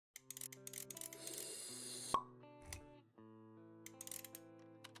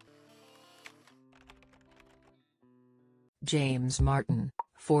James Martin,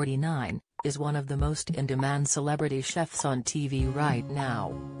 49, is one of the most in-demand celebrity chefs on TV right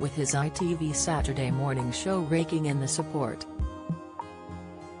now, with his ITV Saturday morning show raking in the support.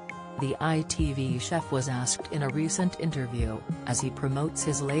 The ITV chef was asked in a recent interview, as he promotes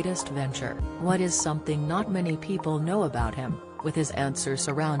his latest venture, what is something not many people know about him, with his answer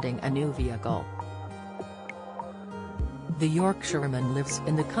surrounding a new vehicle. The Yorkshireman lives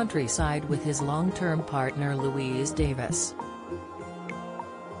in the countryside with his long-term partner Louise Davis.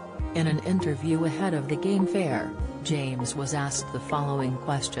 In an interview ahead of the game fair, James was asked the following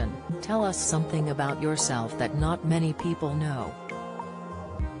question: "Tell us something about yourself that not many people know."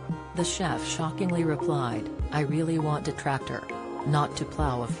 The chef shockingly replied, "I really want a tractor. Not to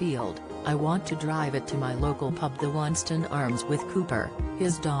plough a field, I want to drive it to my local pub, the Winston Arms, with Cooper,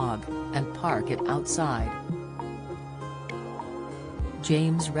 his dog, and park it outside."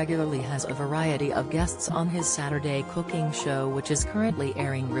 James regularly has a variety of guests on his Saturday cooking show, which is currently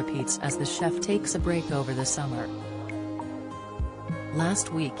airing repeats as the chef takes a break over the summer.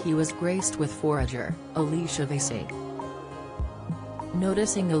 Last week he was graced with forager, Alicia Vasey.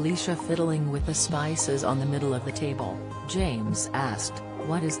 Noticing Alicia fiddling with the spices on the middle of the table, James asked,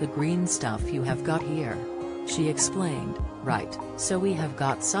 "What is the green stuff you have got here?" She explained, "Right, so we have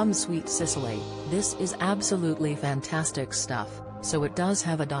got some sweet Sicily, this is absolutely fantastic stuff, so it does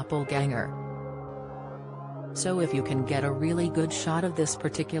have a doppelganger. So if you can get a really good shot of this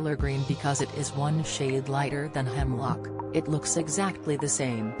particular green because it is one shade lighter than hemlock, it looks exactly the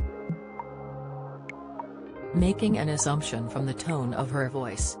same." Making an assumption from the tone of her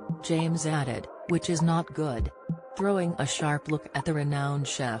voice, James added, "Which is not good." Throwing a sharp look at the renowned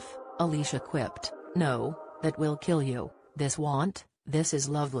chef, Alicia quipped, "No, that will kill you, this won't, this is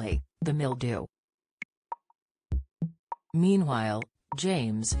lovely, the mildew." Meanwhile,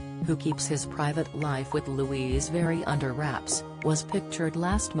 James, who keeps his private life with Louise very under wraps, was pictured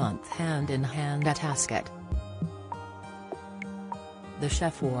last month hand-in-hand at Ascot. The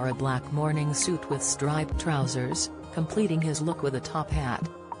chef wore a black morning suit with striped trousers, completing his look with a top hat.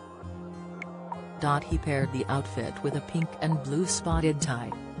 He paired the outfit with a pink and blue spotted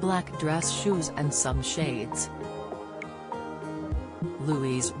tie, black dress shoes and some shades.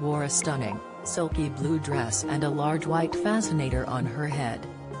 Louise wore a stunning, silky blue dress and a large white fascinator on her head.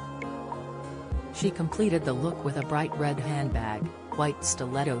 She completed the look with a bright red handbag, white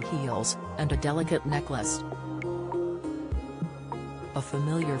stiletto heels, and a delicate necklace. A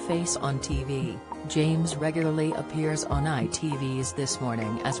familiar face on TV, James regularly appears on ITV's This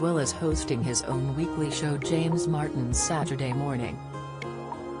Morning as well as hosting his own weekly show James Martin's Saturday Morning.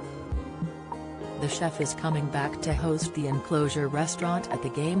 The chef is coming back to host the Enclosure restaurant at the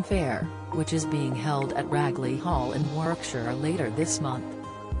Game Fair, which is being held at Ragley Hall in Warwickshire later this month.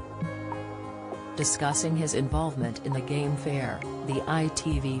 Discussing his involvement in the Game Fair, the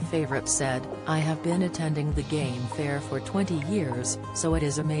ITV favourite said, "I have been attending the Game Fair for 20 years, so it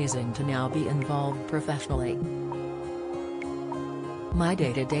is amazing to now be involved professionally. My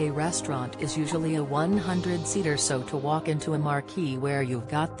day-to-day restaurant is usually a 100-seater, so to walk into a marquee where you've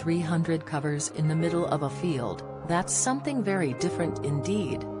got 300 covers in the middle of a field, that's something very different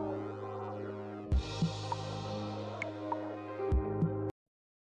indeed."